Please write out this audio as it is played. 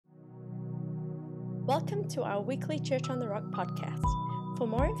Welcome to our weekly Church on the Rock podcast. For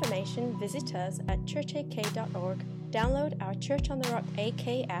more information, visit us at churchak.org, download our Church on the Rock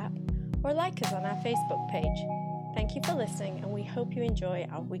AK app, or like us on our Facebook page. Thank you for listening, and we hope you enjoy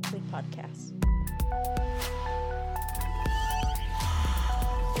our weekly podcast.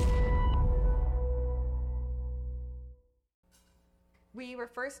 We were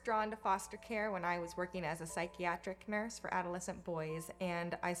first drawn to foster care when I was working as a psychiatric nurse for adolescent boys,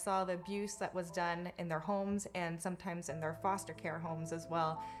 and I saw the abuse that was done in their homes and sometimes in their foster care homes as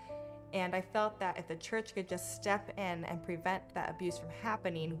well. And I felt that if the church could just step in and prevent that abuse from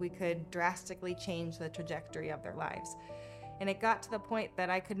happening, we could drastically change the trajectory of their lives. And it got to the point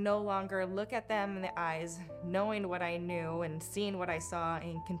that I could no longer look at them in the eyes, knowing what I knew and seeing what I saw,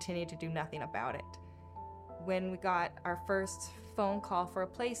 and continue to do nothing about it. When we got our first phone call for a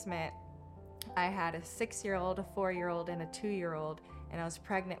placement, I had a 6-year-old, a 4-year-old, and a 2-year-old, and I was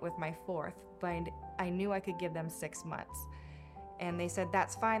pregnant with my 4th, but I knew I could give them 6 months. And they said,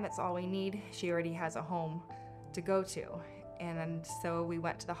 that's fine, that's all we need. She already has a home to go to. And so we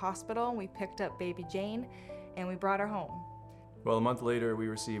went to the hospital, and we picked up baby Jane, and we brought her home. Well, a month later, we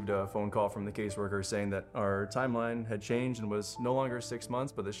received a phone call from the caseworker saying that our timeline had changed and was no longer 6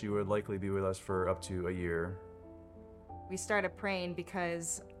 months, but that she would likely be with us for up to a year. We started praying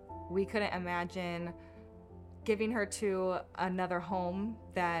because we couldn't imagine giving her to another home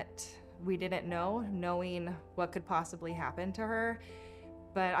that we didn't know, knowing what could possibly happen to her.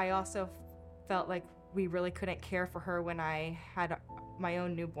 But I also felt like we really couldn't care for her when I had my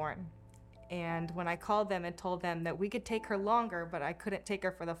own newborn. And when I called them and told them that we could take her longer, but I couldn't take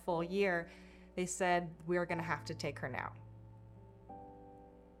her for the full year, they said, we're going to have to take her now.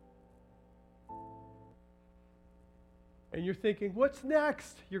 And you're thinking, what's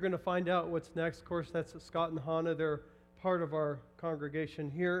next? You're going to find out what's next. Of course, that's Scott and Hannah. They're part of our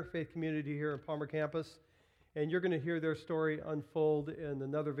congregation here, Faith Community here in Palmer Campus. And you're going to hear their story unfold in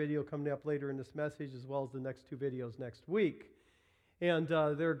another video coming up later in this message, as well as the next 2 videos next week. And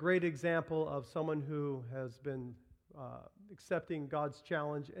they're a great example of someone who has been accepting God's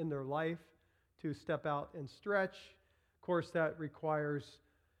challenge in their life to step out and stretch. Of course, that requires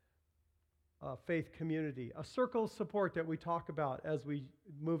faith community, a circle of support that we talk about as we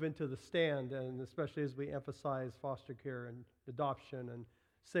move into the stand, and especially as we emphasize foster care and adoption and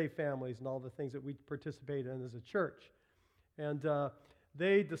safe families and all the things that we participate in as a church. And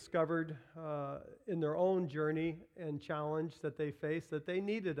they discovered in their own journey and challenge that they faced that they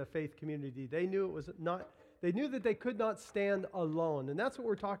needed a faith community. They knew that they could not stand alone. And that's what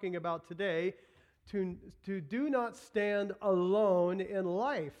we're talking about today, to do not stand alone in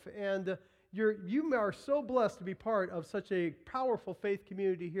life. And you are so blessed to be part of such a powerful faith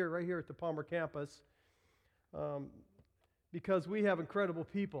community here, right here at the Palmer campus, because we have incredible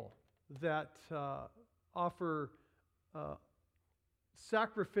people that offer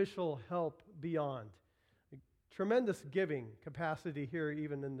sacrificial help beyond. Tremendous giving capacity here,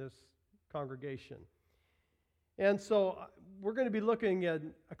 even in this congregation. And so we're going to be looking at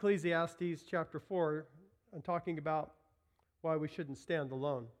Ecclesiastes chapter 4 and talking about why we shouldn't stand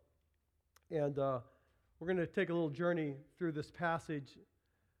alone. And we're going to take a little journey through this passage,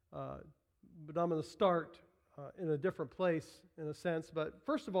 but I'm going to start in a different place, in a sense. But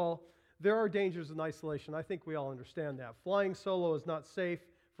first of all, there are dangers in isolation. I think we all understand that. Flying solo is not safe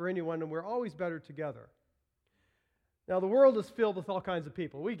for anyone, and we're always better together. Now, the world is filled with all kinds of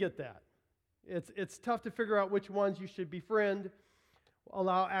people. We get that. It's tough to figure out which ones you should befriend,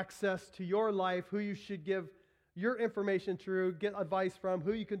 allow access to your life, who you should give your information to, get advice from,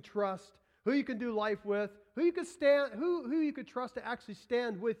 who you can trust, who you can do life with, who you could trust to actually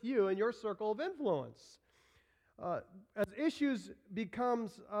stand with you in your circle of influence. As issues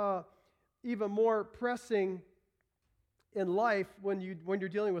becomes even more pressing in life when you're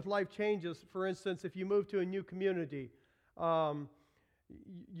dealing with life changes, for instance, if you move to a new community,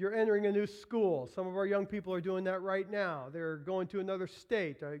 you're entering a new school. Some of our young people are doing that right now. They're going to another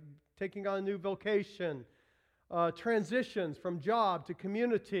state, taking on a new vocation, transitions from job to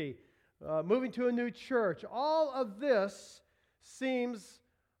community, moving to a new church. All of this seems,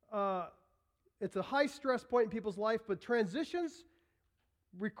 it's a high stress point in people's life, but transitions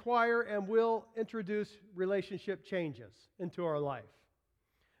require and will introduce relationship changes into our life.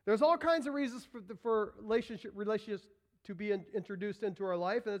 There's all kinds of reasons for relationships to be introduced into our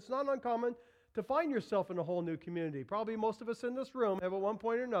life, and it's not uncommon to find yourself in a whole new community. Probably most of us in this room have at one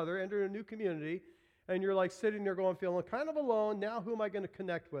point or another entered a new community, and you're like sitting there feeling kind of alone. Now who am I going to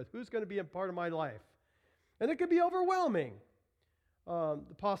connect with? Who's going to be a part of my life? And it can be overwhelming. The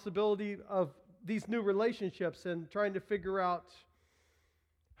possibility of these new relationships and trying to figure out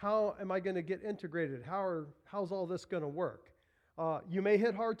how am I going to get integrated? How's all this going to work? You may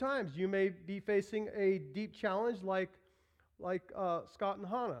hit hard times. You may be facing a deep challenge like Scott and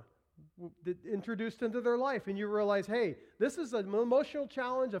Hannah introduced into their life, and you realize, hey, this is an emotional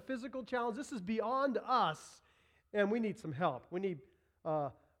challenge, a physical challenge. This is beyond us, and we need some help.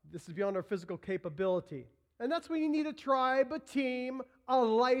 This is beyond our physical capability. And that's when you need a tribe, a team, a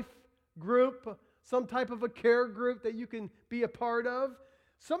life group, some type of a care group that you can be a part of.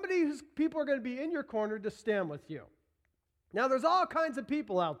 Somebody whose people are going to be in your corner to stand with you. Now, there's all kinds of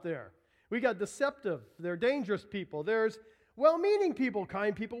people out there. We got deceptive, they're dangerous people. There's well-meaning people,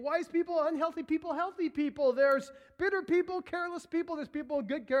 kind people, wise people, unhealthy people, healthy people. There's bitter people, careless people. There's people with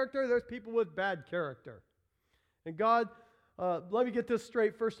good character. There's people with bad character. And God, let me get this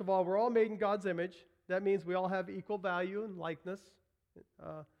straight. First of all, we're all made in God's image. That means we all have equal value and likeness,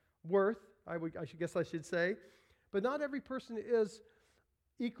 worth, I guess I should say. But not every person is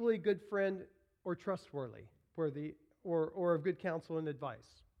equally good friend or trustworthy, or of good counsel and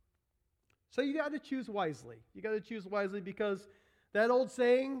advice. So you got to choose wisely. You got to choose wisely because that old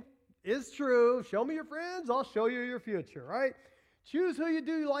saying is true. Show me your friends, I'll show you your future, right? Choose who you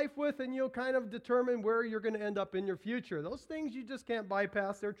do life with, and you'll kind of determine where you're going to end up in your future. Those things you just can't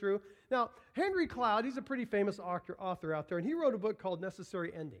bypass. They're true. Now, Henry Cloud, he's a pretty famous author out there, and he wrote a book called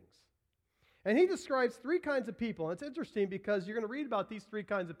Necessary Endings. And he describes three kinds of people. And it's interesting because you're going to read about these three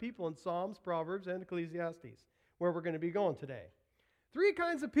kinds of people in Psalms, Proverbs, and Ecclesiastes, where we're going to be going today. Three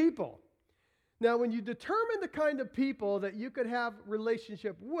kinds of people. Now, when you determine the kind of people that you could have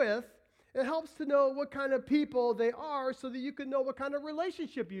relationship with, it helps to know what kind of people they are so that you can know what kind of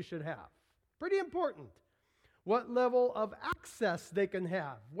relationship you should have. Pretty important. What level of access they can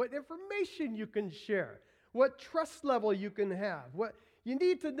have, what information you can share, what trust level you can have. What you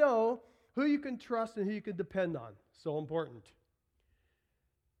need to know who you can trust and who you can depend on. So important.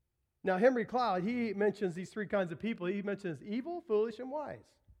 Now, Henry Cloud, he mentions these three kinds of people. He mentions evil, foolish, and wise.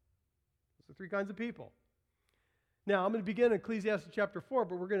 Those are three kinds of people. Now, I'm going to begin in Ecclesiastes chapter 4,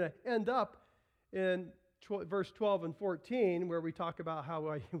 but we're going to end up in verse 12 and 14, where we talk about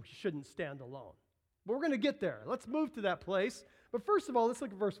how we shouldn't stand alone. But we're going to get there. Let's move to that place. But first of all, let's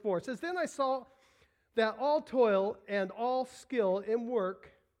look at verse 4. It says, "Then I saw that all toil and all skill in work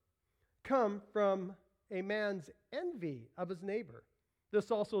come from a man's envy of his neighbor.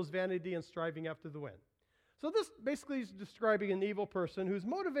 This also is vanity and striving after the wind." So this basically is describing an evil person who's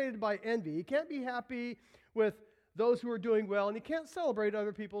motivated by envy. He can't be happy with those who are doing well, and he can't celebrate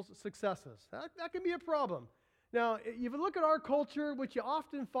other people's successes. That can be a problem. Now, if you look at our culture, which you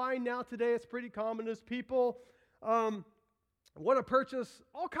often find now today, it's pretty common, is people want to purchase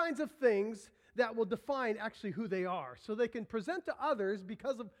all kinds of things that will define actually who they are, so they can present to others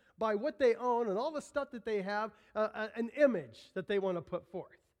by what they own and all the stuff that they have, an image that they want to put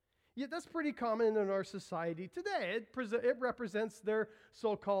forth. Yeah, that's pretty common in our society today. It represents their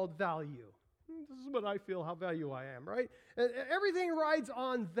so-called value. This is what I feel, how value I am, right? And everything rides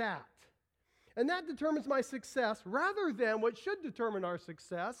on that. And that determines my success, rather than what should determine our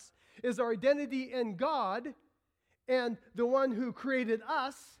success is our identity in God and the one who created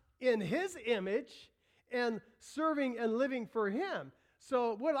us in his image and serving and living for him.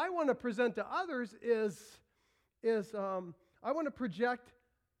 So what I want to present to others is I want to project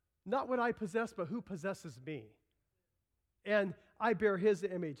not what I possess, but who possesses me. And I bear his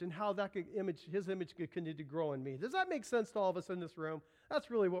image, and how his image could continue to grow in me. Does that make sense to all of us in this room? That's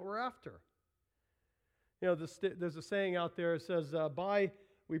really what we're after. You know, there's a saying out there that says,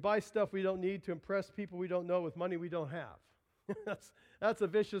 we buy stuff we don't need to impress people we don't know with money we don't have. That's a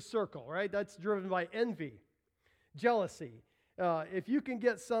vicious circle, right? That's driven by envy, jealousy. If you can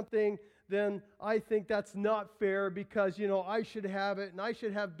get something, then I think that's not fair because, I should have it, and I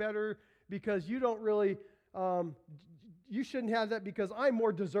should have better because you don't really... you shouldn't have that because I'm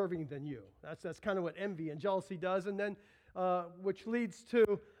more deserving than you. That's kind of what envy and jealousy does. And then, which leads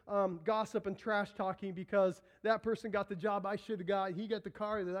to gossip and trash talking because that person got the job I should have got. He got the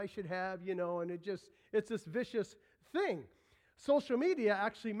car that I should have, and it's this vicious thing. Social media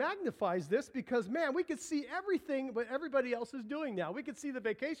actually magnifies this because, man, we could see everything what everybody else is doing now. We could see the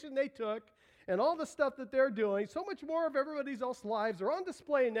vacation they took and all the stuff that they're doing. So much more of everybody else's lives are on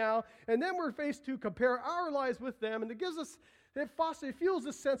display now, and then we're faced to compare our lives with them, and it fuels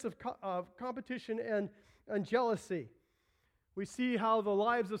a sense of competition and jealousy. We see how the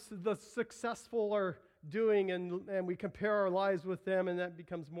lives of the successful are doing, and we compare our lives with them, and that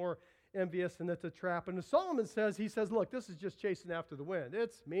becomes more envious, and it's a trap. And as Solomon says, he says, look, this is just chasing after the wind.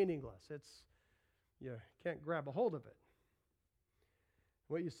 It's meaningless. You can't grab a hold of it.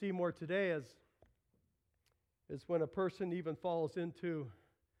 What you see more today is when a person even falls into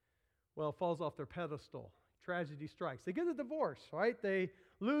well, falls off their pedestal. Tragedy strikes. They get a divorce, right? They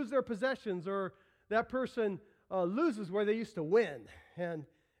lose their possessions, or that person loses where they used to win.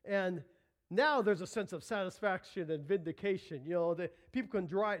 And now there's a sense of satisfaction and vindication. That people can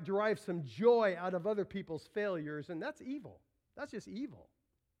derive some joy out of other people's failures, and that's evil. That's just evil.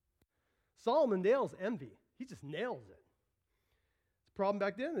 Solomon nails envy. He just nails it. It's a problem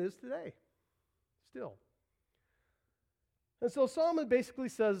back then, it is today. Still. And so Solomon basically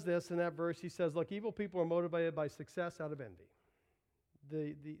says this in that verse. He says, look, evil people are motivated by success out of envy.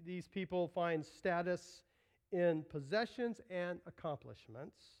 These people find status in possessions and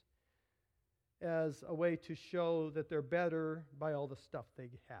accomplishments as a way to show that they're better by all the stuff they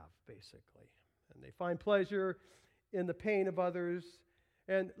have, basically. And they find pleasure in the pain of others.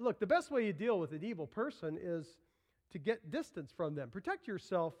 And look, the best way you deal with an evil person is to get distance from them. Protect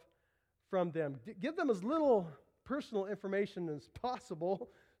yourself from them. Give them as little personal information as possible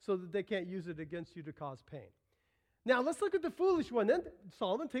so that they can't use it against you to cause pain. Now, let's look at the foolish one. Then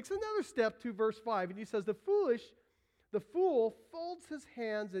Solomon takes another step to verse 5, and he says, the fool folds his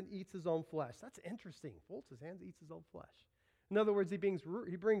hands and eats his own flesh. That's interesting. Folds his hands, eats his own flesh. In other words, he brings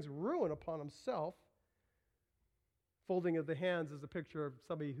ruin upon himself. Folding of the hands is a picture of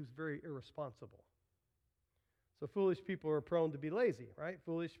somebody who's very irresponsible. So foolish people are prone to be lazy, right?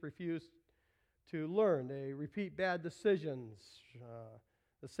 Foolish refuse to learn. They repeat bad decisions,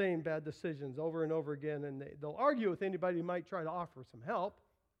 the same bad decisions over and over again, and they'll argue with anybody who might try to offer some help.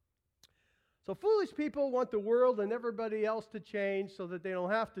 So foolish people want the world and everybody else to change so that they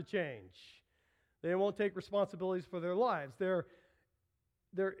don't have to change. They won't take responsibilities for their lives. They're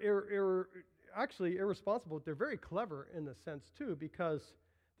actually irresponsible, but they're very clever in a sense too, because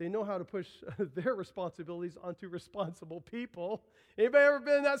they know how to push their responsibilities onto responsible people. Anybody ever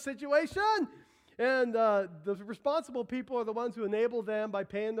been in that situation? And the responsible people are the ones who enable them by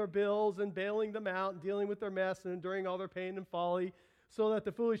paying their bills and bailing them out and dealing with their mess and enduring all their pain and folly so that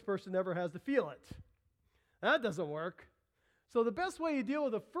the foolish person never has to feel it. That doesn't work. So the best way you deal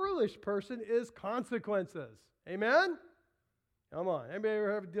with a foolish person is consequences. Amen? Come on. Anybody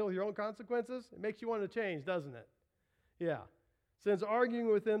ever have to deal with your own consequences? It makes you want to change, doesn't it? Yeah. Since arguing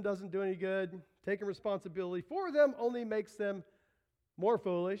with them doesn't do any good, taking responsibility for them only makes them more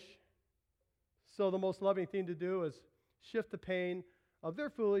foolish. So the most loving thing to do is shift the pain of their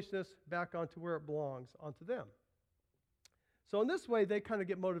foolishness back onto where it belongs, onto them. So in this way, they kind of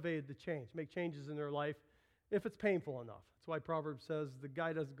get motivated to change, make changes in their life if it's painful enough. That's why Proverbs says the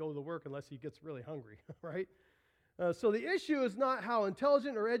guy doesn't go to work unless he gets really hungry, right? So the issue is not how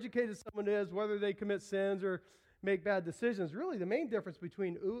intelligent or educated someone is, whether they commit sins or make bad decisions. Really, the main difference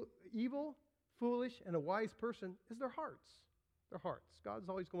between evil, foolish, and a wise person is their hearts. Their hearts. God's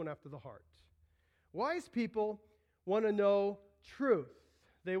always going after the heart. Wise people want to know truth.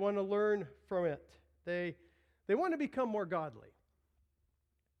 They want to learn from it. They want to become more godly.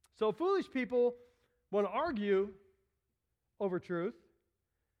 So foolish people want to argue over truth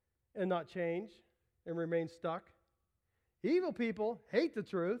and not change and remain stuck. Evil people hate the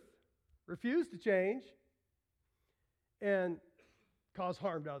truth, refuse to change, and cause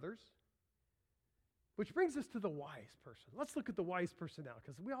harm to others. Which brings us to the wise person. Let's look at the wise person now,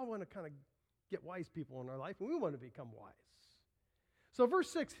 because we all want to kind of get wise people in our life, and we want to become wise. So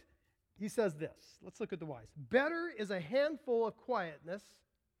verse 6, he says this. Let's look at the wise. Better is a handful of quietness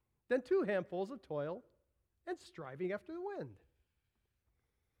than 2 handfuls of toil and striving after the wind.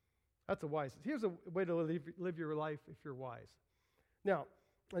 That's a wise. Here's a way to live your life if you're wise. Now,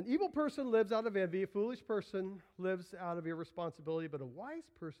 an evil person lives out of envy. A foolish person lives out of irresponsibility. But a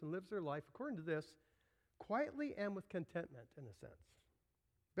wise person lives their life, according to this, quietly and with contentment, in a sense.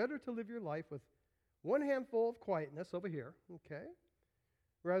 Better to live your life with 1 handful of quietness over here, okay,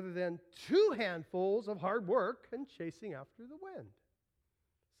 rather than 2 handfuls of hard work and chasing after the wind.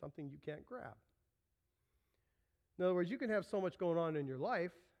 Something you can't grab. In other words, you can have so much going on in your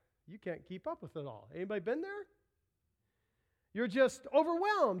life, you can't keep up with it all. Anybody been there? You're just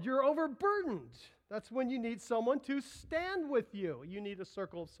overwhelmed. You're overburdened. That's when you need someone to stand with you. You need a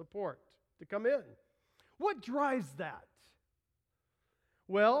circle of support to come in. What drives that?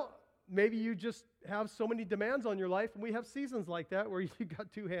 Well, maybe you just have so many demands on your life, and we have seasons like that where you've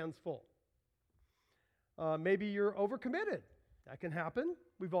got 2 hands full. Maybe you're overcommitted. That can happen.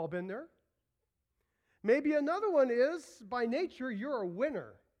 We've all been there. Maybe another one is, by nature, you're a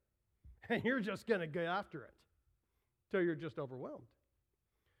winner, and you're just going to get after it till you're just overwhelmed.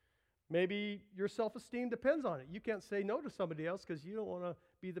 Maybe your self-esteem depends on it. You can't say no to somebody else because you don't want to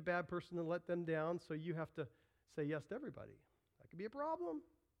be the bad person and let them down, so you have to say yes to everybody. That could be a problem.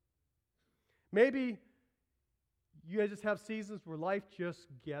 Maybe you just have seasons where life just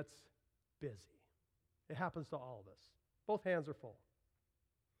gets busy. It happens to all of us. Both hands are full.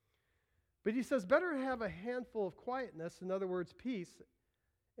 But he says, better to have a handful of quietness, in other words, peace,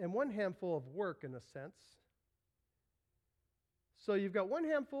 and one handful of work, in a sense. So you've got one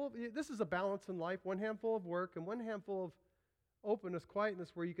handful, this is a balance in life, one handful of work and one handful of openness,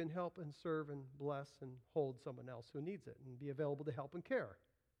 quietness, where you can help and serve and bless and hold someone else who needs it and be available to help and care.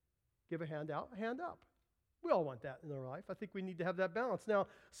 Give a hand out, a hand up. We all want that in our life. I think we need to have that balance. Now,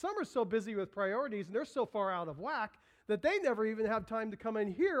 some are so busy with priorities and they're so far out of whack that they never even have time to come in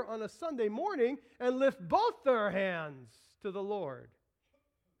here on a Sunday morning and lift both their hands to the Lord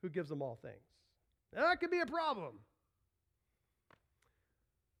who gives them all things. Now, that could be a problem.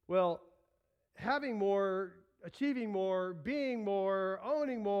 Well, having more, achieving more, being more,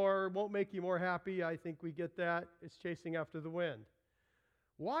 owning more won't make you more happy. I think we get that. It's chasing after the wind.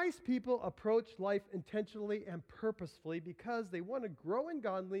 Wise people approach life intentionally and purposefully because they want to grow in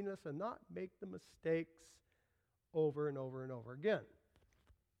godliness and not make the mistakes over and over and over again.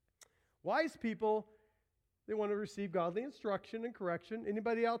 Wise people, they want to receive godly instruction and correction.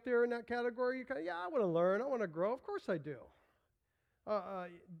 Anybody out there in that category? You kind of, I want to learn, I want to grow. Of course I do. I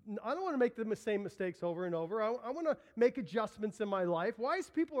don't want to make the same mistakes over and over. I want to make adjustments in my life.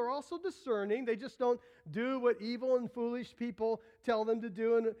 Wise people are also discerning. They just don't do what evil and foolish people tell them to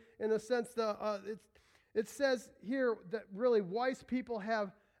do. In a sense, it says here that really wise people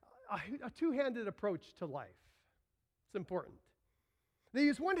have a two-handed approach to life. It's important. They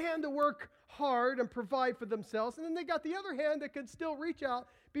use one hand to work hard and provide for themselves, and then they got the other hand that can still reach out,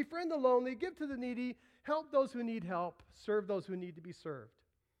 befriend the lonely, give to the needy, help those who need help, serve those who need to be served.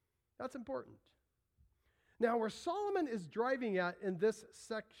 That's important. Now, where Solomon is driving at in this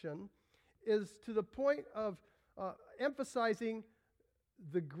section is to the point of emphasizing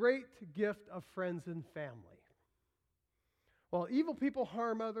the great gift of friends and family. While evil people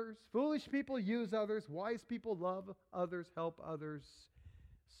harm others, foolish people use others, wise people love others, help others,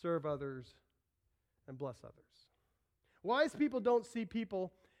 serve others, and bless others. Wise people don't see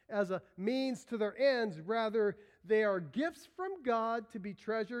people as a means to their ends. Rather, they are gifts from God to be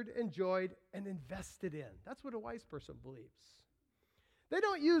treasured, enjoyed, and invested in. That's what a wise person believes. They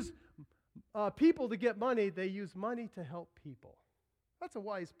don't use people to get money. They use money to help people. That's a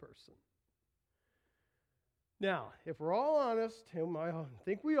wise person. Now, if we're all honest, and I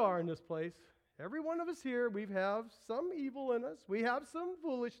think we are in this place, every one of us here, we have some evil in us, we have some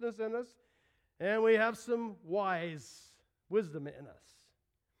foolishness in us, and we have some wise wisdom in us.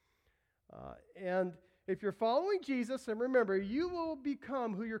 And if you're following Jesus, and remember, you will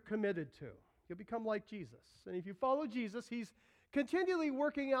become who you're committed to. You'll become like Jesus. And if you follow Jesus, he's continually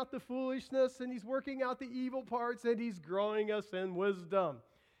working out the foolishness, and he's working out the evil parts, and he's growing us in wisdom.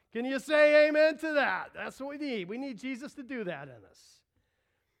 Can you say amen to that? That's what we need. We need Jesus to do that in us.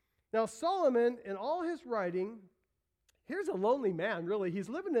 Now, Solomon, in all his writing, here's a lonely man, really. He's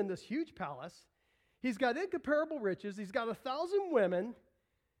living in this huge palace. He's got incomparable riches. He's got 1,000 women,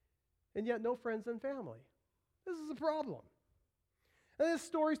 and yet no friends and family. This is a problem. And this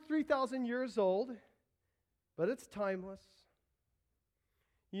story's 3,000 years old, but it's timeless.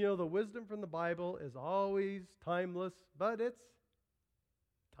 You know, the wisdom from the Bible is always timeless, but it's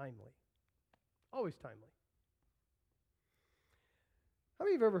timely. Always timely. How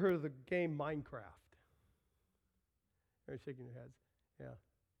many of you have ever heard of the game Minecraft? Everybody's shaking their heads.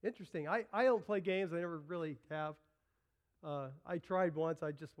 Yeah. Interesting. I don't play games. I never really have. I tried once.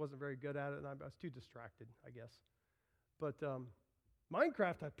 I just wasn't very good at it, and I was too distracted, I guess. But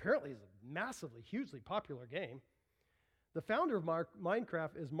Minecraft apparently is a massively, hugely popular game. The founder of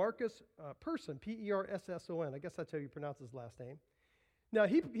Minecraft is Marcus Persson, Persson. I guess that's how you pronounce his last name. Now,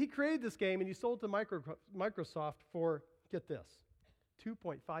 he created this game, and he sold it to Microsoft for, get this,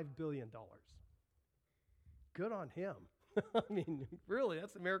 $2.5 billion. Good on him. I mean, really,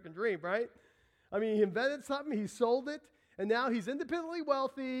 that's the American dream, right? I mean, he invented something, he sold it, and now he's independently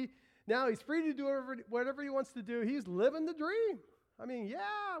wealthy. Now he's free to do whatever he wants to do. He's living the dream. I mean,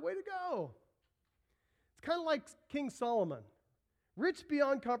 yeah, way to go. It's kind of like King Solomon, rich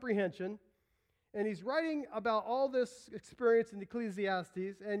beyond comprehension, and he's writing about all this experience in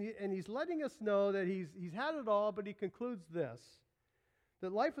Ecclesiastes, and he's letting us know that he's had it all, but he concludes this,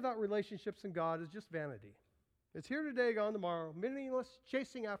 that life without relationships in God is just vanity. It's here today, gone tomorrow, meaningless,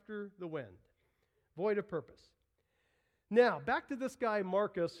 chasing after the wind, void of purpose. Now, back to this guy,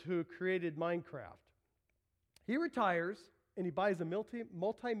 Marcus, who created Minecraft. He retires, and he buys a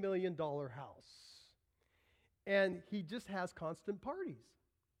multi-million-dollar house. And he just has constant parties.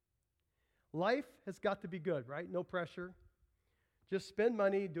 Life has got to be good, right? No pressure. Just spend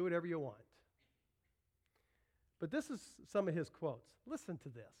money, do whatever you want. But this is some of his quotes. Listen to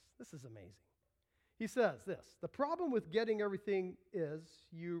this. This is amazing. He says this: the problem with getting everything is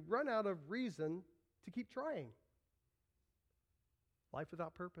you run out of reason to keep trying. Life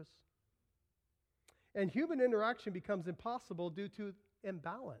without purpose. And human interaction becomes impossible due to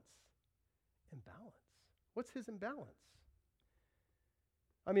imbalance. Imbalance. What's his imbalance?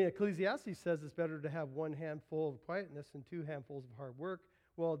 I mean, Ecclesiastes says it's better to have one handful of quietness and two handfuls of hard work.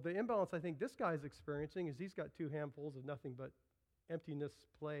 Well, the imbalance I think this guy's experiencing is he's got two handfuls of nothing but emptiness,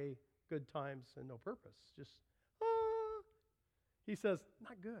 play, good times, and no purpose. Just, He says,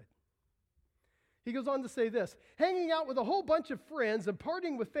 not good. He goes on to say this: hanging out with a whole bunch of friends and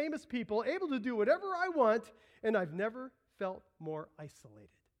partying with famous people, able to do whatever I want, and I've never felt more isolated.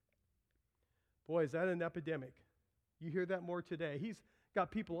 Boy, is that an epidemic. You hear that more today. He's got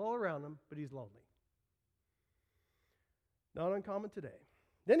people all around him, but he's lonely. Not uncommon today.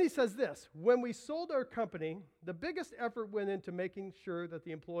 Then he says this: when we sold our company, the biggest effort went into making sure that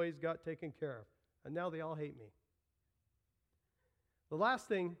the employees got taken care of. And now they all hate me. The last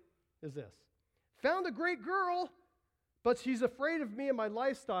thing is this: found a great girl, but she's afraid of me and my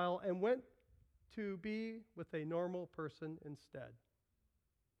lifestyle and went to be with a normal person instead.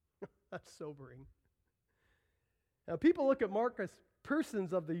 That's sobering. Now, people look at Mark as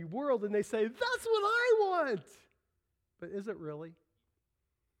persons of the world and they say, that's what I want. But is it really?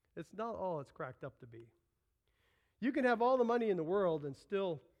 It's not all it's cracked up to be. You can have all the money in the world and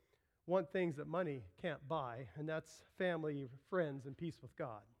still want things that money can't buy, and that's family, friends, and peace with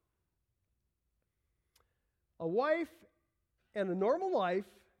God. A wife and a normal life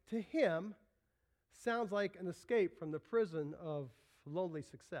to him sounds like an escape from the prison of lonely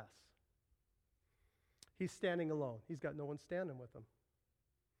success. He's standing alone. He's got no one standing with him.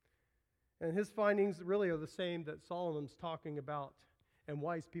 And his findings really are the same that Solomon's talking about and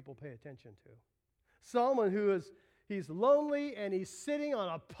wise people pay attention to. Solomon, he's lonely and he's sitting on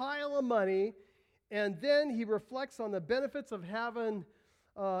a pile of money, and then he reflects on the benefits of having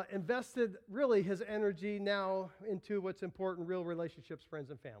invested really his energy now into what's important, real relationships,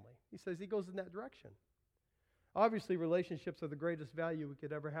 friends, and family. He says he goes in that direction. Obviously, relationships are the greatest value we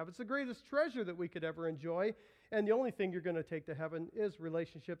could ever have. It's the greatest treasure that we could ever enjoy, and the only thing you're going to take to heaven is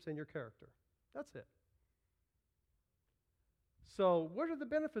relationships and your character. That's it. So what are the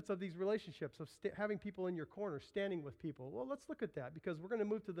benefits of these relationships, of having people in your corner, standing with people? Well, let's look at that, because we're going to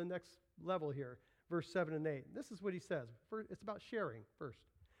move to the next level here, verse 7 and 8. This is what he says. It's about sharing first.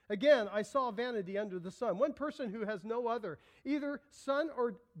 Again, I saw vanity under the sun, one person who has no other, either son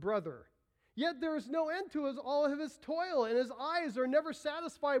or brother. Yet there is no end to all of his toil, and his eyes are never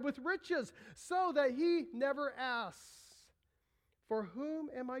satisfied with riches, so that he never asks, for whom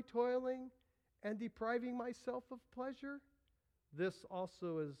am I toiling and depriving myself of pleasure? This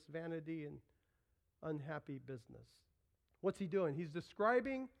also is vanity and unhappy business. What's he doing? He's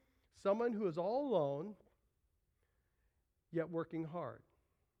describing someone who is all alone, yet working hard.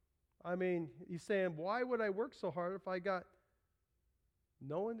 I mean, he's saying, why would I work so hard if I got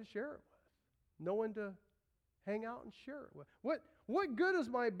no one to share it with? No one to hang out and share it with? What good is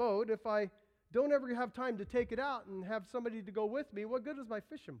my boat if I don't ever have time to take it out and have somebody to go with me? What good is my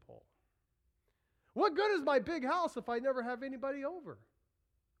fishing pole? What good is my big house if I never have anybody over?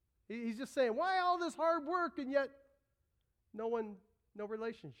 He's just saying, why all this hard work and yet no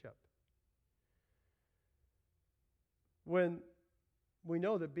relationship? When we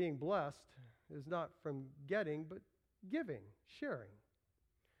know that being blessed is not from getting, but giving, sharing.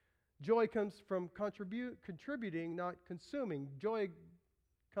 Joy comes from contributing, not consuming. Joy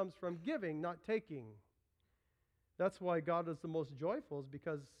comes from giving, not taking. That's why God is the most joyful, is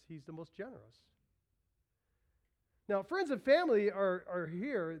because he's the most generous. Now, friends and family are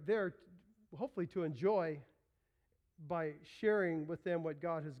here, there hopefully to enjoy by sharing with them what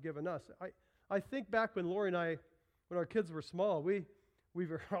God has given us. I think back when Lori and I, when our kids were small, we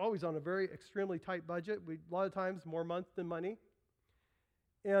were always on a very extremely tight budget. A lot of times more month than money.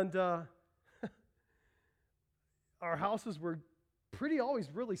 And our houses were always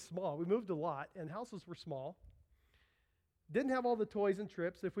really small. We moved a lot, and houses were small. Didn't have all the toys and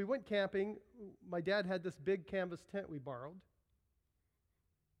trips. If we went camping, my dad had this big canvas tent we borrowed.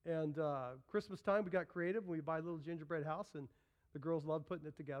 And Christmas time, we got creative, and we buy a little gingerbread house, and the girls loved putting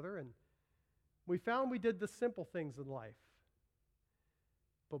it together. And we found we did the simple things in life.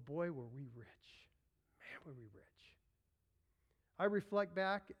 But boy, were we rich. Man, were we rich. I reflect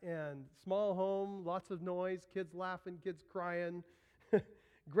back, and small home, lots of noise, kids laughing, kids crying,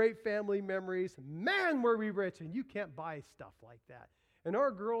 great family memories. Man, were we rich, and you can't buy stuff like that. And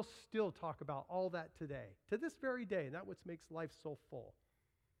our girls still talk about all that today, to this very day, and that's what makes life so full.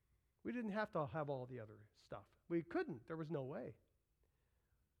 We didn't have to have all the other stuff. We couldn't. There was no way.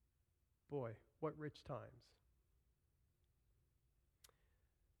 Boy, what rich times.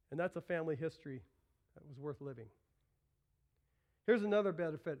 And that's a family history that was worth living. Here's another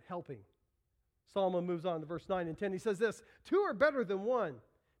benefit, helping. Solomon moves on to verse 9 and 10. He says this, 2 are better than 1,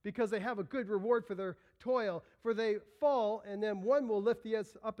 because they have a good reward for their toil. For they fall, and then one will lift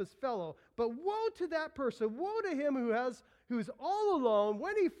up his fellow. But woe to that person, woe to him who's all alone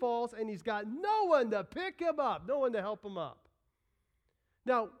when he falls, and he's got no one to pick him up, no one to help him up.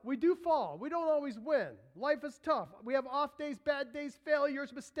 Now, we do fall. We don't always win. Life is tough. We have off days, bad days,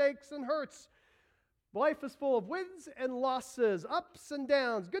 failures, mistakes, and hurts. Life is full of wins and losses, ups and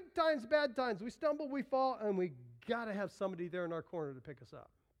downs, good times, bad times. We stumble, we fall, and we got to have somebody there in our corner to pick us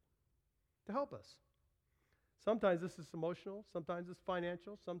up, to help us. Sometimes this is emotional, sometimes it's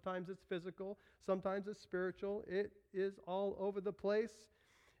financial, sometimes it's physical, sometimes it's spiritual. It is all over the place.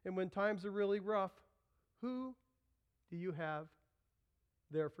 And when times are really rough, who do you have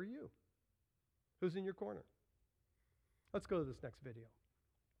there for you? Who's in your corner? Let's go to this next video.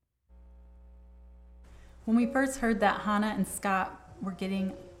 When we first heard that Hannah and Scott were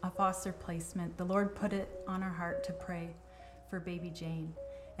getting a foster placement, the Lord put it on our heart to pray for baby Jane.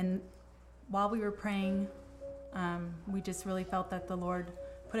 And while we were praying, we just really felt that the Lord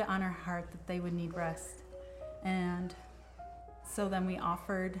put it on our heart that they would need rest. And so then we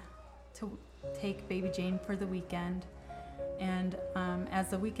offered to take baby Jane for the weekend. And as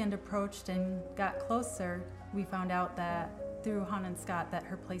the weekend approached and got closer, we found out that through Hannah and Scott that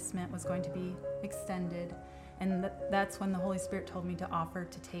her placement was going to be extended. And that's when the Holy Spirit told me to offer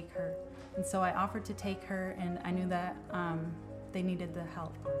to take her. And so I offered to take her, and I knew that they needed the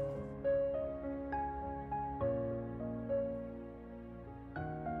help.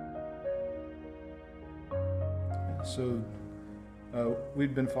 So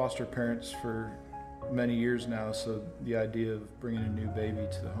we've been foster parents for many years now, so the idea of bringing a new baby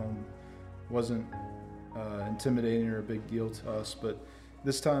to the home wasn't intimidating or a big deal to us, but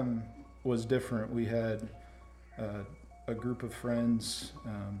this time was different. We had a group of friends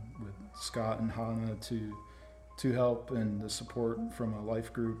with Scott and Hannah to help, and the support from a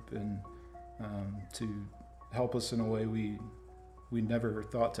life group, and to help us in a way we never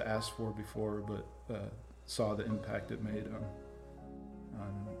thought to ask for before, but saw the impact it made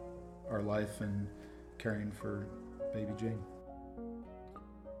on our life and caring for baby Jane.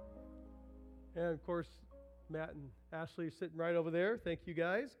 And of course, Matt and Ashley are sitting right over there. Thank you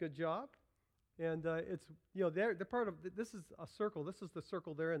guys. Good job. And it's, they're part of, this is a circle. This is the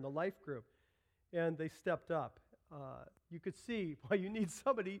circle there in the life group. And they stepped up. You could see why you need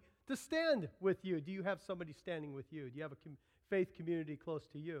somebody to stand with you. Do you have somebody standing with you? Do you have a faith community close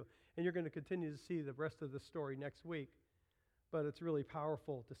to you? And you're going to continue to see the rest of the story next week. But it's really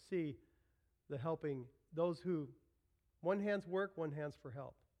powerful to see the helping those who, one hand's work, one hand's for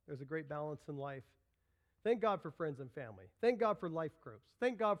help. There's a great balance in life. Thank God for friends and family. Thank God for life groups.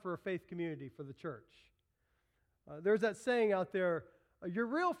 Thank God for a faith community, for the church. There's that saying out there, your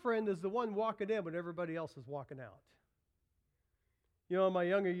real friend is the one walking in when everybody else is walking out. In my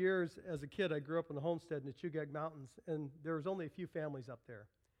younger years as a kid, I grew up in the homestead in the Chugach Mountains, and there was only a few families up there.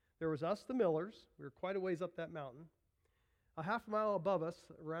 There was us, the Millers. We were quite a ways up that mountain. A half mile above us,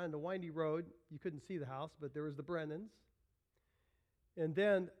 around a windy road, you couldn't see the house, but there was the Brennans. And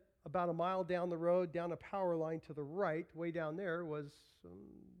then about a mile down the road, down a power line to the right, way down there was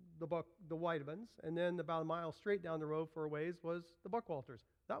the Whitemans. And then about a mile straight down the road for a ways was the Buckwalters.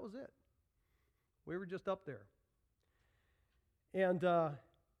 That was it. We were just up there. And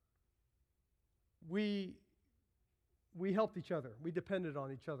we helped each other. We depended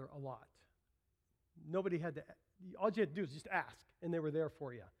on each other a lot. Nobody had to, all you had to do was just ask, and they were there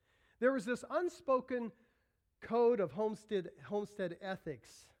for you. There was this unspoken code of homestead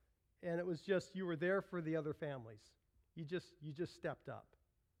ethics, and it was just, you were there for the other families. You just stepped up.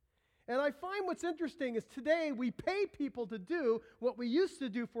 And I find what's interesting is today we pay people to do what we used to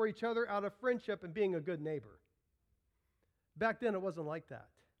do for each other out of friendship and being a good neighbor. Back then it wasn't like that.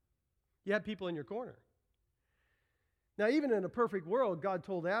 You had people in your corner. Now, even in a perfect world, God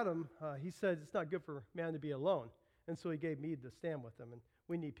told Adam, he said, it's not good for man to be alone. And so he gave me to stand with him. And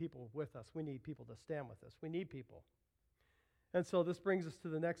we need people with us. We need people to stand with us. We need people. And so this brings us to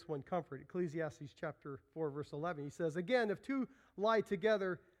the next one, comfort. Ecclesiastes chapter 4, verse 11. He says, again, if two lie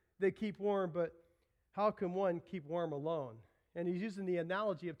together, they keep warm, but how can one keep warm alone? And he's using the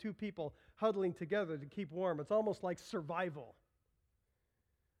analogy of two people huddling together to keep warm. It's almost like survival.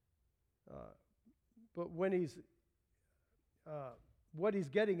 But when what he's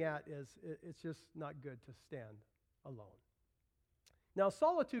getting at is it's just not good to stand alone. Now,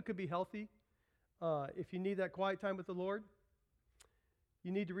 solitude could be healthy. If you need that quiet time with the Lord,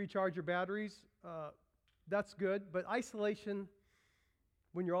 you need to recharge your batteries. That's good. But isolation,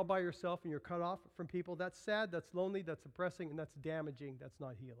 when you're all by yourself and you're cut off from people, that's sad, that's lonely, that's depressing, and that's damaging. That's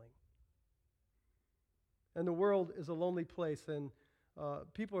not healing. And the world is a lonely place, and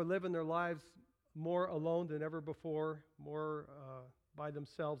people are living their lives more alone than ever before, more by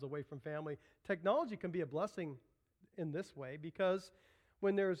themselves, away from family. Technology can be a blessing in this way, because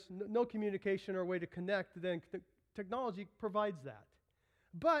when there's no communication or way to connect, then technology provides that.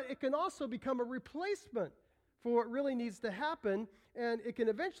 But it can also become a replacement for what really needs to happen, and it can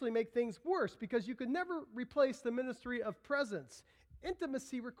eventually make things worse, because you can never replace the ministry of presence.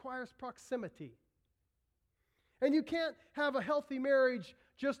 Intimacy requires proximity. And you can't have a healthy marriage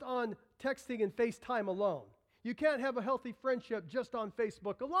just on texting and FaceTime alone. You can't have a healthy friendship just on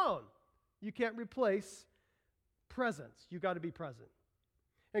Facebook alone. You can't replace presence. You got to be present.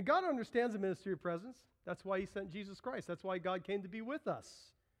 And God understands the ministry of presence. That's why he sent Jesus Christ. That's why God came to be with us.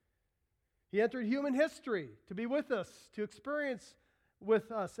 He entered human history to be with us, to experience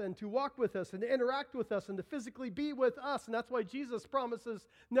with us, and to walk with us, and to interact with us, and to physically be with us. And that's why Jesus promises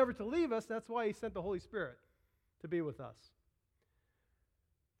never to leave us. That's why he sent the Holy Spirit to be with us.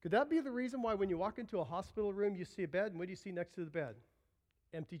 Could that be the reason why when you walk into a hospital room, you see a bed, and what do you see next to the bed?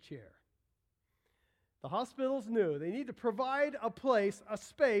 Empty chair. The hospitals knew they need to provide a place, a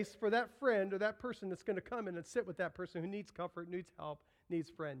space for that friend or that person that's going to come in and sit with that person who needs comfort, needs help,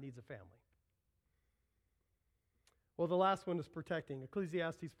 needs a friend, needs a family. Well, the last one is protecting.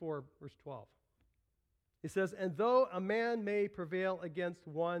 Ecclesiastes 4, verse 12. It says, "And though a man may prevail against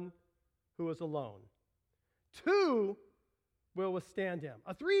one who is alone, two will withstand him.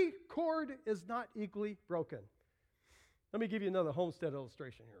 A three cord is not equally broken." Let me give you another homestead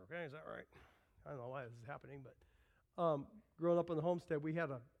illustration here, okay? Is that right? I don't know why this is happening, but growing up on the homestead, we had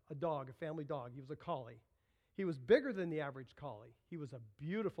a dog, a family dog. He was a collie. He was bigger than the average collie. He was a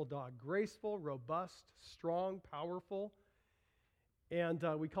beautiful dog, graceful, robust, strong, powerful. And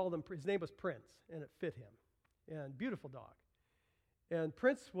we called him, his name was Prince, and it fit him. And beautiful dog. And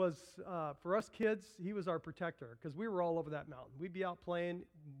Prince was, for us kids, he was our protector, because we were all over that mountain. We'd be out playing,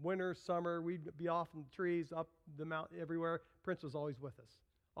 winter, summer, we'd be off in the trees, up the mountain, everywhere. Prince was always with us,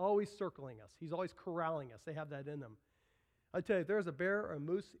 always circling us. He's always corralling us. They have that in them. I tell you, if there's a bear or a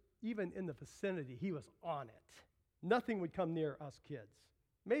moose, even in the vicinity, he was on it. Nothing would come near us kids.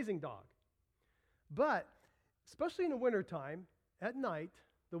 Amazing dog. But, especially in the wintertime, at night,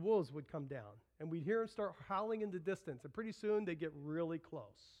 the wolves would come down, and we'd hear them start howling in the distance, and pretty soon they'd get really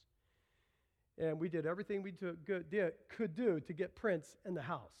close. And we did everything we could do to get Prince in the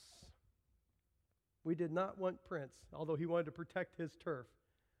house. We did not want Prince, although he wanted to protect his turf,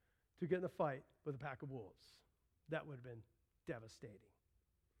 to get in a fight with a pack of wolves. That would have been devastating.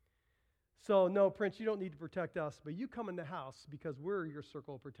 So, no, Prince, you don't need to protect us, but you come in the house because we're your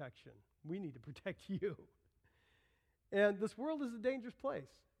circle of protection. We need to protect you. And this world is a dangerous place.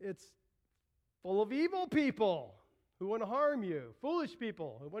 It's full of evil people who want to harm you, foolish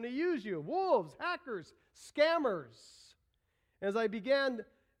people who want to use you, wolves, hackers, scammers. As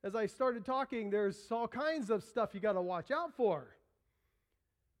I started talking, there's all kinds of stuff you got to watch out for.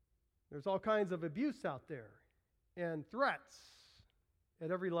 There's all kinds of abuse out there and threats at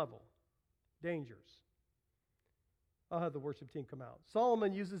every level. Dangers. I'll have the worship team come out.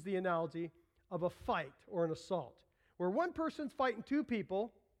 Solomon uses the analogy of a fight or an assault, where one person's fighting two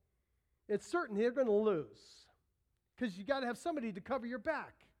people. It's certain they're going to lose, because you got to have somebody to cover your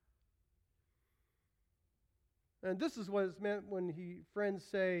back. And this is what it's meant when friends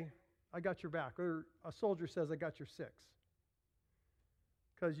say, "I got your back," or a soldier says, "I got your six."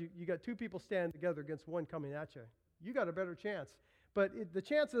 Because you got two people standing together against one coming at you. You got a better chance. But the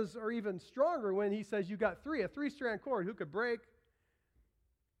chances are even stronger when he says you got three, a three-strand cord. Who could break?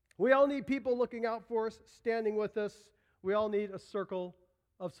 We all need people looking out for us, standing with us. We all need a circle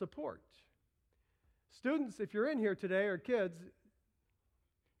of support. Students, if you're in here today, or kids,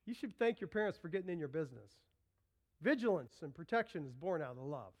 you should thank your parents for getting in your business. Vigilance and protection is born out of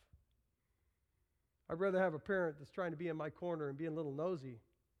love. I'd rather have a parent that's trying to be in my corner and being a little nosy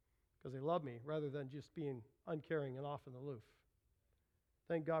because they love me, rather than just being uncaring and off and aloof.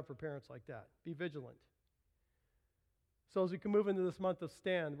 Thank God for parents like that. Be vigilant. So as we can move into this month of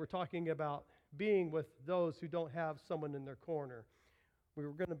Stand, we're talking about being with those who don't have someone in their corner. We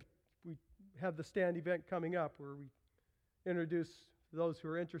have the Stand event coming up where we introduce those who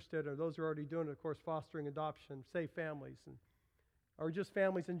are interested, or those who are already doing it, of course, fostering adoption, safe families, or just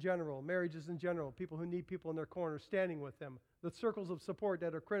families in general, marriages in general, people who need people in their corner, standing with them, the circles of support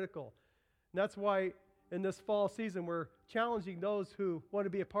that are critical. And that's why in this fall season, we're challenging those who want to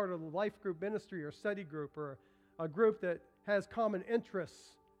be a part of a life group ministry or study group or a group that has common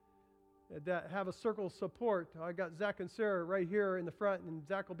interests, that have a circle of support. I got Zach and Sarah right here in the front, and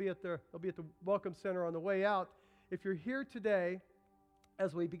Zach will be at the Welcome Center on the way out. If you're here today,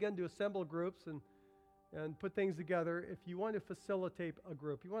 as we begin to assemble groups and put things together, if you want to facilitate a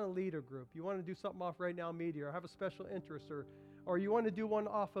group, you want to lead a group, you want to do something off Right Now Media, or have a special interest, or you want to do one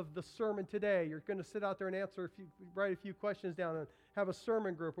off of the sermon today, you're going to sit out there and write a few questions down and have a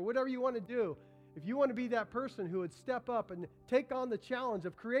sermon group, or whatever you want to do. If you want to be that person who would step up and take on the challenge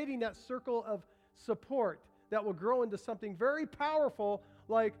of creating that circle of support that will grow into something very powerful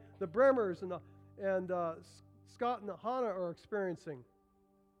like the Bremers and Scott and Hannah are experiencing,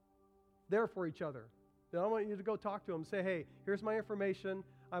 there for each other, then I want you to go talk to them and say, hey, here's my information.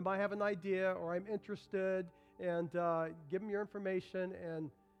 I might have an idea, or I'm interested, and give them your information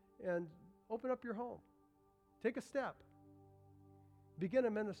and open up your home. Take a step. Begin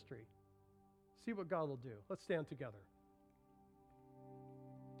a ministry. See what God will do. Let's stand together.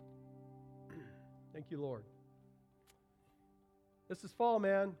 Thank you, Lord. This is fall,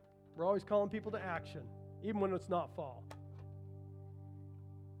 man. We're always calling people to action, even when it's not fall.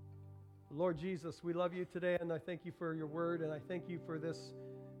 Lord Jesus, we love you today, and I thank you for your word, and I thank you for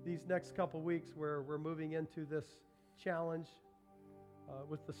these next couple weeks where we're moving into this challenge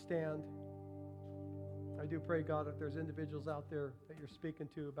with the stand. I do pray, God, if there's individuals out there that you're speaking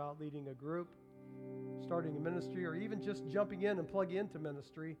to about leading a group, starting a ministry, or even just jumping in and plugging into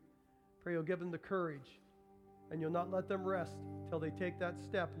ministry, pray you'll give them the courage, and you'll not let them rest till they take that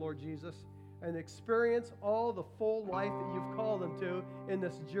step, Lord Jesus, and experience all the full life that you've called them to in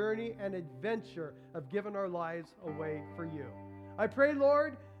this journey and adventure of giving our lives away for you. I pray,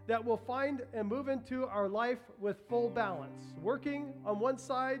 Lord, that we'll find and move into our life with full balance, working on one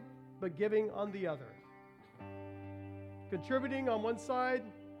side, but giving on the other. Contributing on one side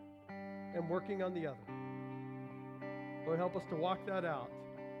and working on the other. Lord, help us to walk that out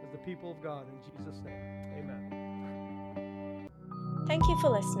as the people of God. In Jesus' name, amen. Thank you for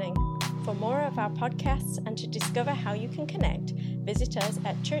listening. For more of our podcasts and to discover how you can connect, visit us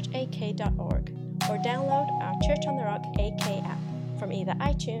at churchak.org or download our Church on the Rock AK app from either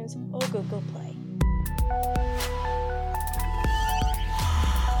iTunes or Google Play.